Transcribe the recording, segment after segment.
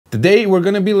Today we're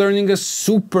going to be learning a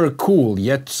super cool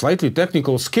yet slightly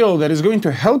technical skill that is going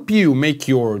to help you make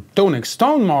your ToneX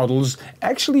tone models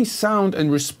actually sound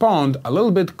and respond a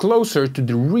little bit closer to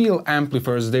the real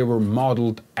amplifiers they were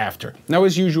modeled after. Now,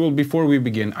 as usual, before we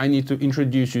begin, I need to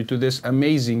introduce you to this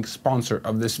amazing sponsor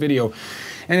of this video,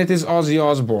 and it is Ozzy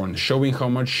Osbourne, showing how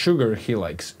much sugar he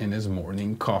likes in his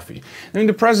morning coffee. Now, in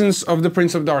the presence of the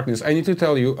Prince of Darkness, I need to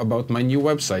tell you about my new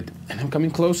website, and I'm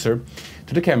coming closer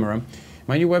to the camera.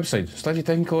 My new website, Slightly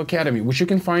Technical Academy, which you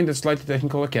can find at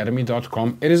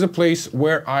slightlytechnicalacademy.com. It is a place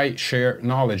where I share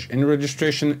knowledge, and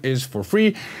registration is for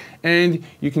free, and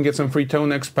you can get some free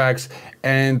ToneX packs,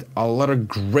 and a lot of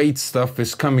great stuff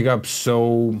is coming up,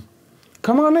 so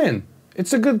come on in.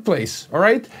 It's a good place, all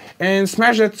right? And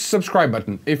smash that subscribe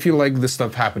button if you like the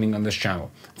stuff happening on this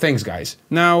channel. Thanks, guys.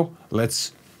 Now,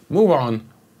 let's move on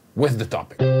with the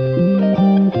topic.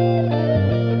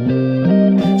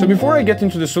 So before I get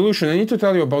into the solution, I need to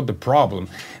tell you about the problem.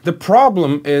 The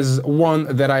problem is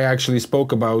one that I actually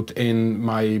spoke about in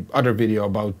my other video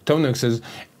about ToneX's,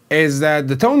 is that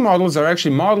the tone models are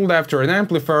actually modeled after an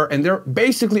amplifier, and they're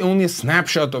basically only a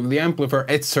snapshot of the amplifier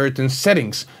at certain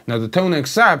settings. Now, the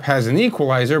ToneX app has an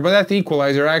equalizer, but that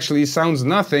equalizer actually sounds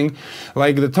nothing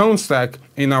like the tone stack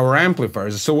in our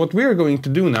amplifiers. So what we're going to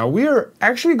do now, we are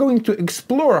actually going to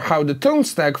explore how the tone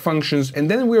stack functions, and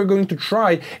then we're going to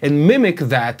try and mimic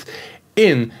that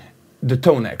in the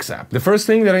ToneX app. The first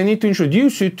thing that I need to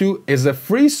introduce you to is a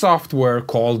free software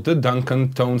called the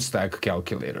Duncan Tone Stack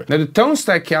Calculator. Now, the Tone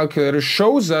Stack Calculator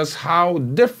shows us how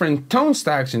different tone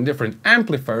stacks in different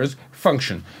amplifiers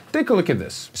function. Take a look at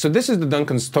this. So this is the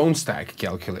Duncan's Tone Stack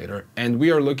Calculator, and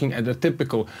we are looking at a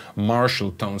typical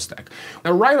Marshall tone stack.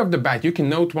 Now, right off the bat, you can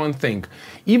note one thing.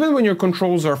 Even when your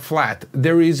controls are flat,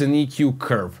 there is an EQ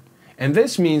curve. And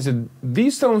this means that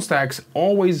these tone stacks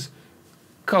always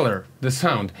color the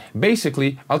sound.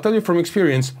 Basically, I'll tell you from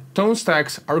experience, tone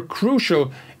stacks are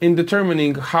crucial in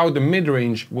determining how the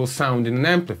mid-range will sound in an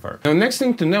amplifier. Now, next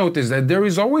thing to note is that there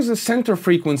is always a center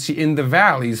frequency in the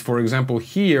valleys, for example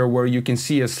here where you can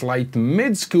see a slight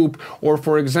mid-scoop, or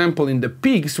for example in the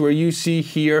peaks where you see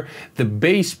here the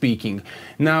bass peaking.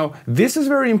 Now, this is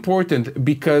very important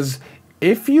because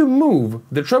if you move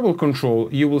the treble control,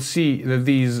 you will see that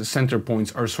these center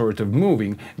points are sort of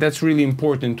moving. That's really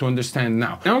important to understand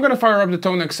now. Now I'm going to fire up the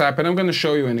ToneX app and I'm going to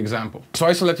show you an example. So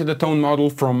I selected the tone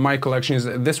model from my collections.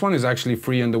 This one is actually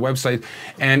free on the website,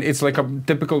 and it's like a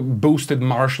typical boosted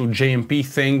Marshall JMP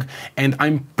thing, and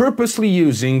I'm purposely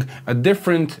using a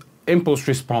different impulse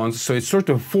response, so it sort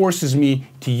of forces me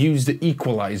to use the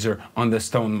equalizer on this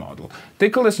tone model.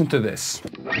 Take a listen to this.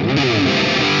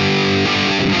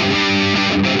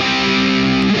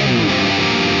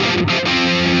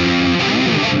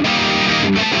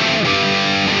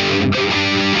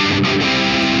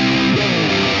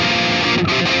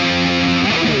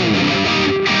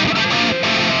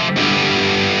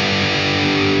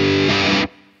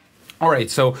 All right,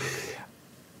 so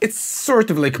it's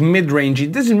sort of like mid-range.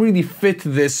 It doesn't really fit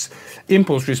this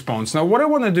impulse response. Now, what I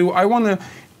want to do, I want to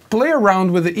play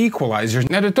around with the equalizer.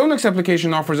 Now, the ToneX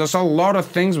application offers us a lot of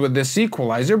things with this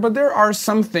equalizer, but there are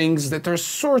some things that are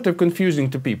sort of confusing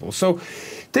to people. So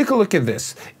take a look at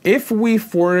this. If we,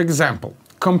 for example,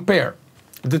 compare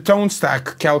the tone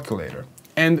stack calculator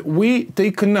and we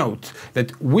take a note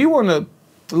that we want to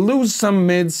lose some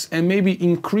mids and maybe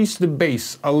increase the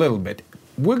bass a little bit,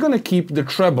 we're going to keep the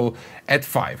treble at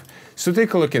 5. So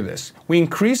take a look at this. We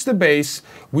increase the bass,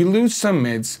 we lose some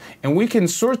mids, and we can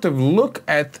sort of look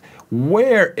at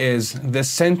where is the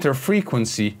center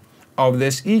frequency of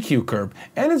this EQ curve,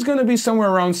 and it's going to be somewhere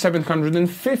around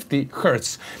 750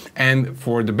 Hertz. And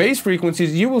for the bass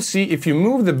frequencies, you will see if you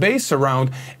move the bass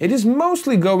around, it is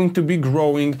mostly going to be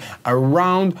growing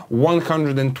around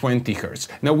 120 Hertz.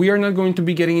 Now, we are not going to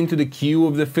be getting into the Q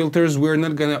of the filters, we're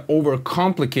not going to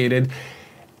overcomplicate it.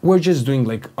 We're just doing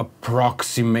like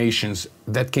approximations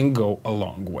that can go a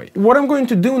long way. What I'm going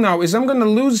to do now is I'm going to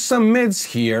lose some mids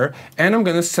here, and I'm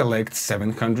going to select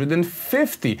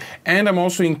 750. And I'm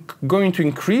also going to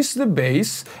increase the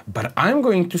bass, but I'm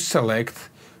going to select,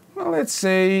 well, let's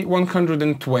say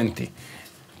 120.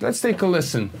 Let's take a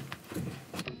listen.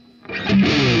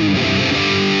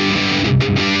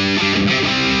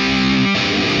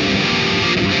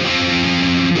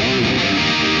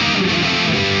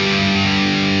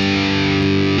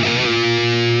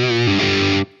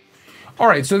 All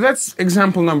right, so that's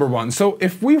example number one. So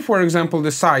if we, for example,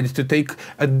 decide to take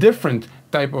a different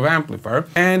type of amplifier,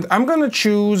 and I'm gonna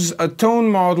choose a tone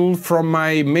model from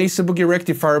my Mesa Boogie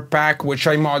Rectifier pack, which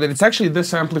I modded. It's actually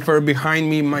this amplifier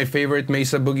behind me, my favorite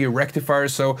Mesa Boogie Rectifier.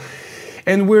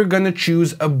 And we're gonna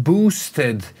choose a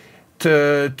boosted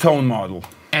tone model.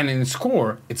 And in its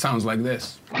core, it sounds like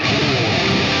this.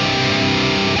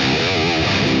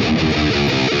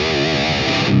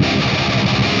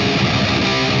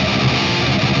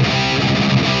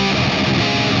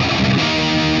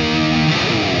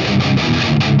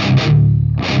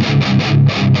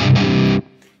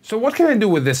 So what can I do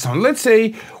with this sound? Let's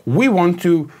say we want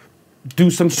to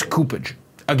do some scoopage.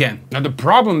 Again, now the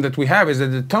problem that we have is that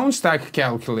the tone stack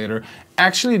calculator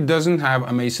actually doesn't have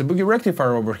a Mesa Boogie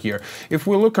rectifier over here. If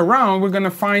we look around, we're gonna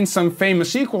find some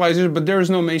famous equalizers, but there is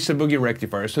no Mesa Boogie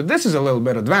rectifier. So this is a little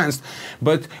bit advanced,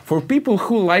 but for people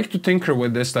who like to tinker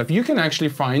with this stuff, you can actually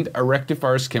find a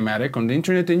rectifier schematic on the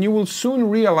internet, and you will soon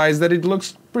realize that it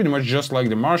looks pretty much just like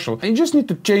the Marshall. And you just need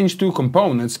to change two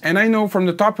components, and I know from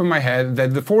the top of my head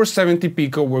that the 470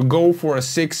 Pico will go for a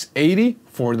 680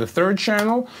 for the third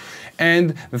channel,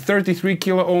 and the 33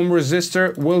 kilo ohm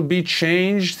resistor will be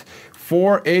changed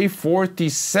for a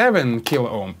 47 kilo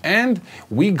ohm, and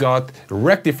we got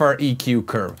rectifier EQ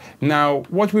curve. Now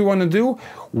what we want to do,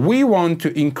 we want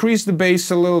to increase the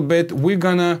bass a little bit, we're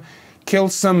gonna kill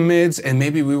some mids, and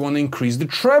maybe we want to increase the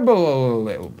treble a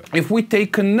little bit. If we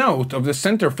take a note of the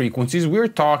center frequencies, we're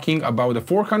talking about the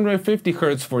 450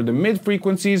 Hz for the mid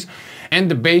frequencies, and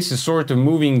the bass is sort of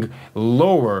moving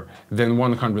lower than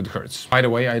 100 Hz. By the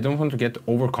way, I don't want to get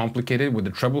overcomplicated with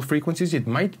the treble frequencies. It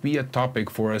might be a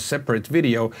topic for a separate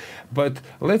video, but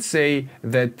let's say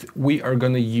that we are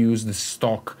going to use the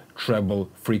stock treble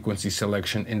frequency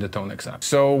selection in the ToneX app.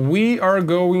 So we are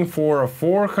going for a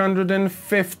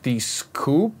 450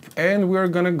 scoop, and we're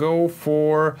gonna go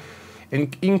for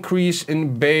an increase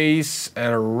in bass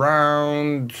at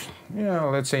around, yeah,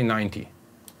 let's say 90.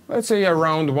 Let's say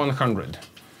around 100.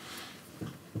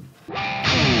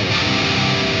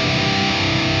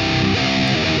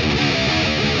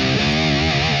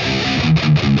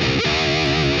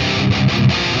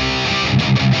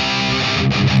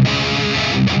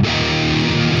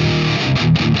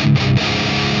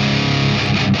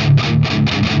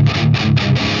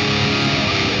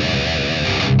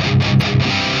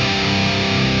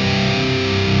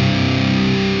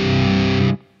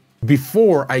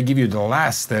 Before I give you the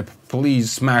last step,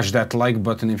 please smash that like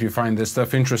button if you find this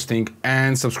stuff interesting,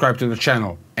 and subscribe to the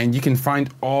channel. And you can find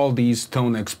all these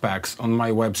ToneX packs on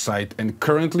my website, and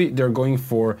currently they're going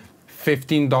for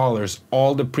 $15,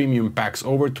 all the premium packs,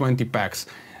 over 20 packs.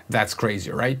 That's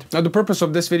crazy, right? Now the purpose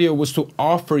of this video was to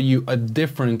offer you a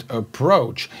different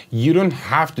approach. You don't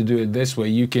have to do it this way.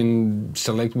 You can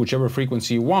select whichever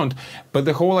frequency you want, but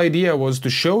the whole idea was to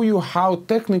show you how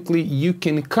technically you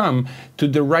can come to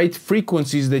the right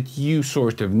frequencies that you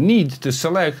sort of need to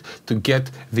select to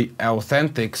get the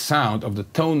authentic sound of the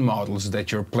tone models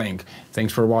that you're playing.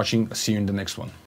 Thanks for watching. See you in the next one.